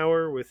lunch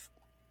hour with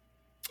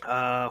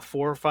 4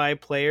 or 5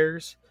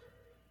 players.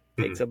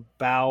 Takes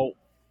about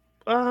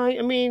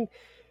I mean,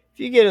 if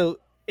you get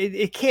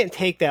it can't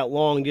take that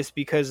long just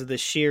because of the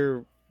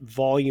sheer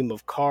volume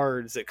of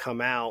cards that come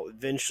out.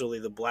 Eventually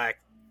the Black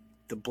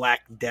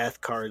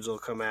Death cards will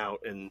come out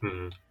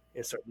and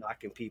start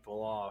knocking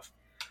people off.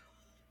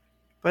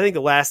 But I think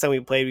the last time we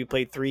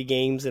played 3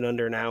 games in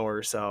under an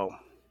hour, so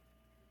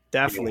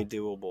definitely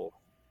doable.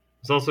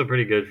 It's also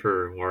pretty good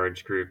for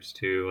large groups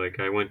too. Like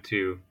I went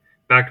to,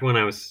 back when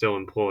I was still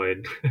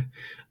employed,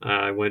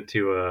 I went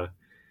to a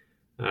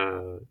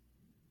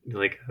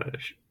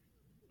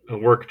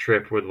work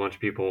trip with a bunch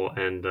of people,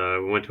 and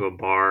we went to a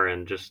bar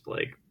and just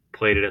like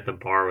played it at the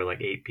bar with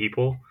like 8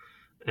 people.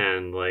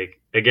 And like,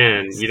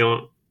 again, nice.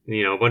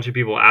 A bunch of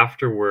people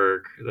after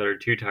work that are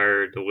too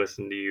tired to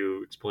listen to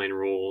you explain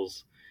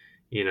rules.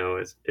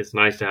 It's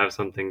nice to have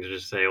something to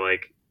just say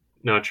like,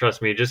 no,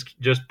 trust me,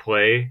 just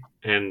play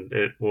and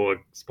it will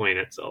explain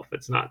itself.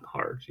 It's not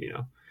hard,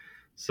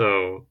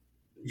 So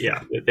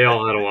yeah, they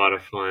all had a lot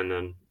of fun,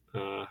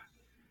 and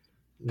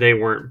they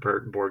weren't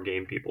board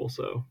game people.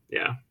 So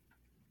yeah.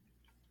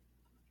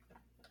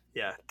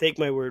 Yeah, take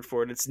my word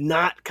for it. It's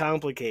not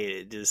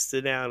complicated. Just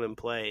sit down and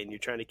play, and you're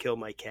trying to kill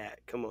my cat.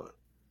 Come on.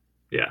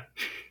 Yeah.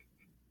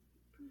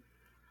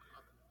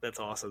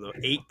 That's awesome, though.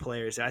 8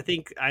 players. I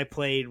think I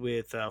played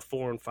with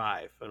 4 and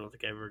 5. I don't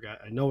think I ever got...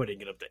 I know I didn't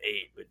get up to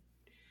 8, but...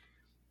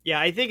 Yeah,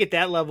 I think at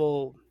that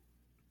level...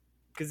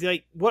 Because,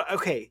 like, what...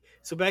 Okay,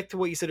 so back to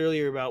what you said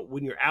earlier about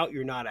when you're out,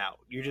 you're not out.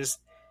 You're just...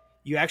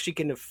 You actually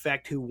can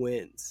affect who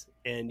wins.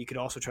 And you could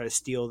also try to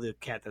steal the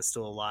cat that's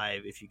still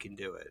alive if you can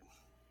do it.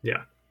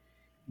 Yeah.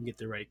 Get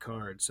the right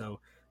card. So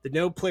the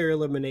no player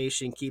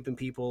elimination, keeping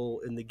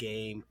people in the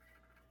game.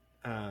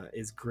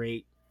 is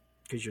great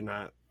because you're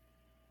not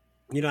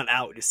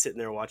out just sitting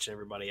there watching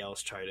everybody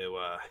else try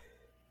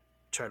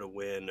to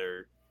win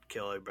or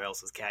kill everybody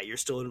else's cat. You're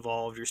still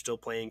involved. You're still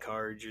playing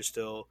cards. You're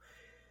still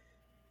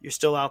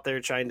out there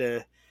trying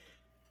to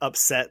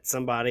upset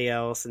somebody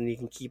else, and you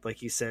can keep,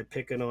 like you said,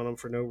 picking on them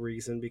for no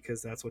reason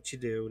because that's what you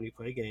do when you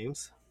play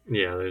games.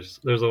 Yeah,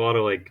 there's a lot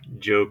of like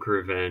joke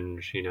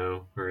revenge,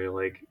 where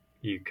like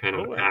you kind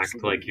of act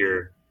absolutely. like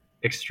you're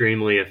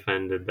extremely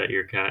offended that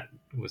your cat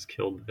was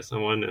killed by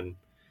someone, and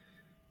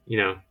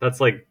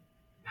that's like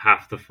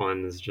half the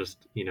fun is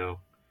just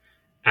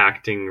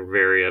acting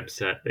very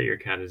upset that your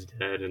cat is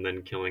dead and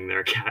then killing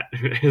their cat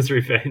as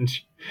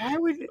revenge.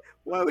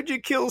 Why would you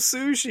kill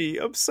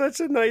Sushi? I'm such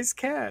a nice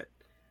cat.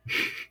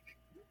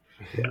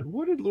 Yeah.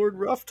 What did Lord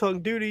Rough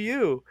Tongue do to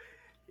you?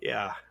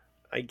 Yeah,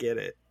 I get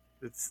it.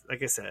 It's,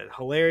 like I said,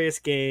 hilarious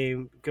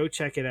game. Go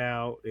check it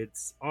out.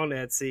 It's on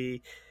Etsy.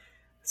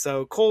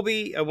 So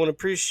Colby, I want to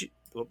appreciate.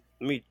 Well,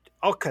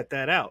 I'll cut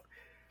that out.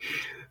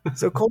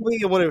 So Colby,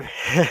 I want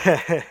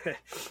to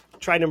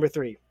try number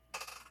 3.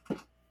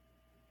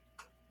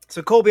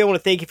 So Colby, I want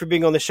to thank you for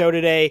being on the show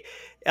today.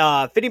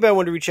 If anybody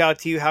wanted to reach out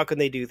to you, how can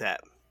they do that?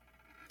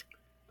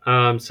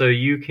 So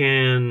you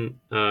can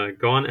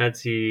go on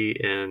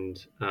Etsy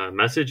and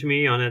message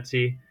me on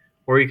Etsy,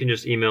 or you can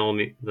just email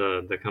me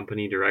the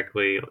company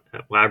directly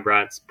at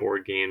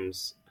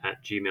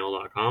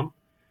labratsboardgames@gmail.com.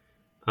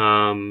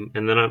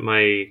 And then on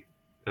my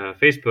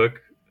Facebook,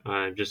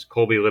 just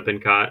Colby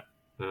Lippincott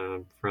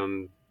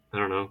from, I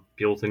don't know,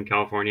 Buellton,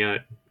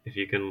 California, if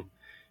you can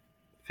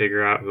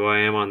figure out who I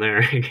am on there,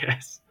 I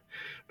guess.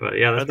 But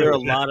yeah, are there a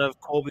lot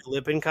of Colby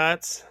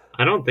Lippincotts?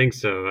 I don't think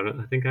so.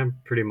 I think I'm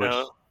pretty much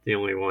the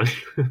only one.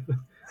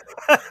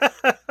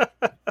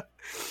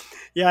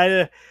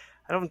 Yeah,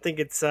 I don't think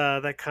it's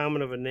that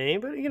common of a name,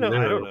 but I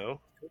don't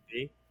know.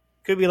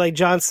 Could be like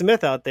John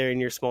Smith out there in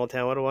your small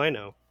town. What do I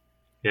know?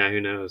 Yeah,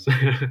 who knows?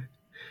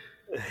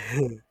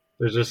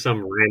 There's just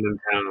some random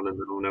town in the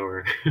middle of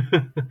nowhere.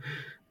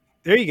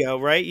 There you go,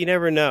 right? You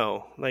never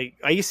know. Like,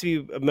 I used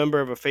to be a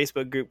member of a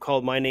Facebook group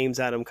called My Name's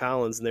Adam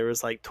Collins, and there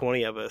was like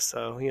 20 of us.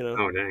 So,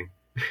 Oh, dang.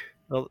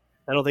 Well,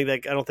 I don't think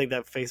that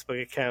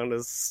Facebook account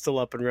is still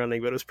up and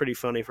running, but it was pretty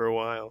funny for a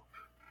while.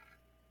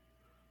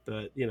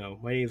 But,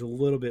 my name's a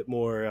little bit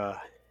more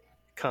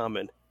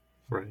common.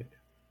 Right.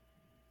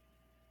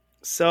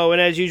 So,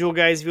 and as usual,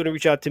 guys, if you want to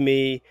reach out to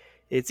me,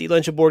 it's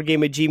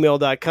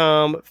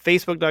eatlunchandboardgame@gmail.com,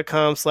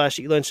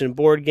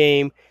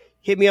 facebook.com/eatlunchandboardgame.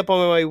 Hit me up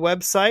on my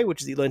website,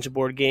 which is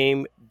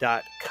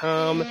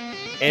eatlunchandboardgame.com.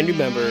 And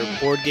remember,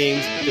 board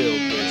games build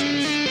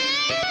bridges.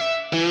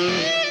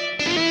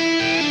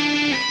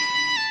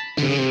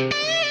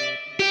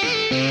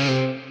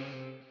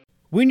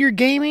 When you're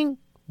gaming,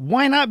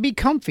 why not be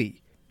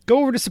comfy?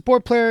 Go over to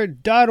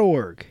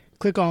supportplayer.org.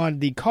 Click on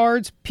the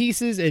cards,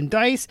 pieces, and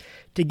dice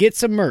to get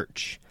some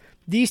merch.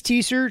 These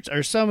t-shirts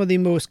are some of the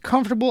most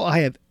comfortable I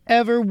have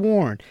ever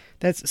worn.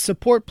 That's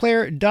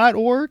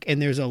supportplayer.org,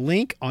 and there's a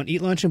link on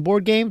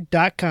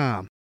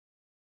eatlunchandboardgame.com.